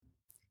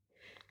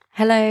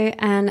Hello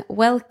and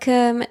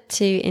welcome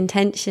to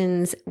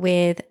Intentions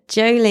with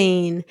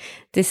Jolene.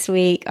 This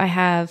week I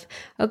have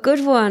a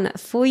good one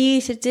for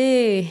you to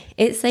do.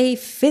 It's a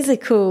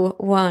physical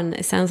one.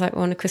 It sounds like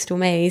we're on a crystal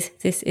maze.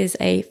 This is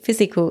a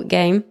physical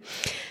game.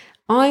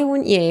 I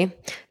want you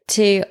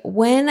to,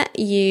 when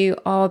you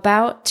are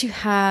about to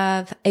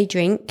have a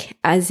drink,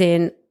 as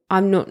in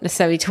I'm not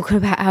necessarily talking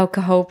about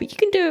alcohol, but you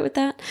can do it with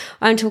that.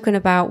 I'm talking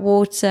about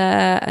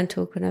water. I'm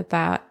talking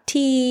about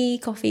tea,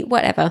 coffee,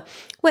 whatever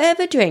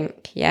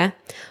drink. Yeah.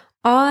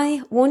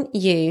 I want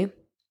you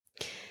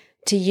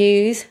to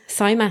use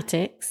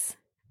cymatics,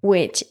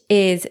 which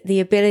is the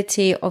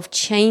ability of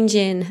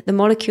changing the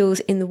molecules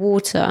in the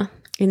water,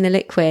 in the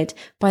liquid,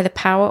 by the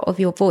power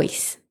of your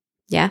voice.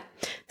 Yeah.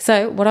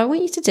 So what I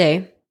want you to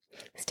do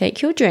is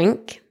take your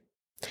drink,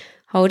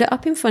 hold it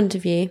up in front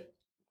of you,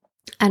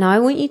 and I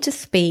want you to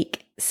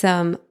speak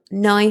some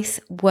nice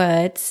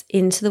words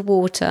into the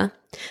water.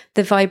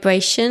 The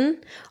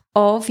vibration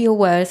of your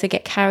words will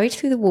get carried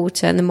through the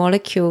water and the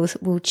molecules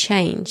will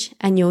change.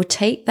 And you'll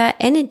take that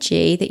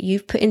energy that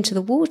you've put into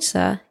the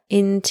water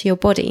into your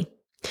body.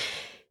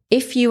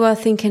 If you are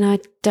thinking, I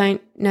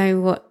don't know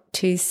what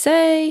to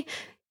say,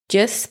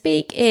 just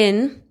speak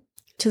in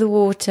to the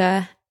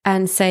water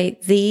and say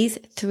these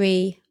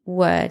 3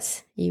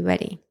 words. Are you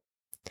ready?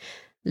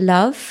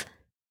 Love,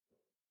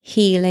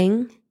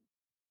 healing,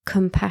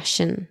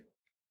 compassion.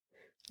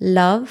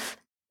 Love,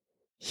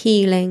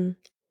 healing,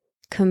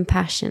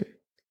 compassion.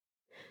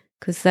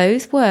 Because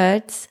those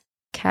words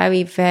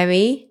carry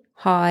very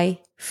high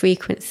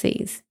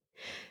frequencies.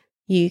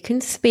 You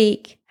can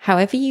speak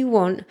however you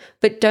want,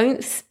 but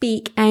don't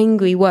speak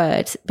angry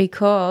words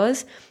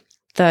because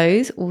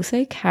those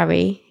also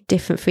carry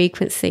different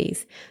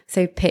frequencies.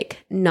 So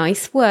pick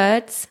nice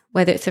words,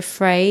 whether it's a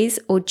phrase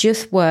or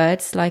just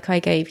words like I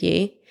gave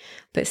you,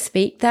 but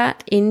speak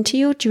that into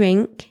your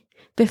drink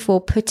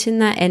before putting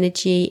that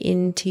energy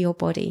into your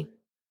body.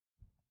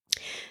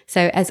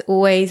 So as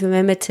always,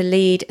 remember to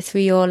lead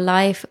through your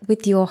life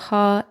with your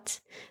heart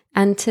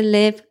and to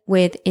live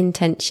with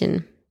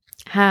intention.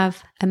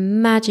 Have a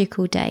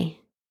magical day.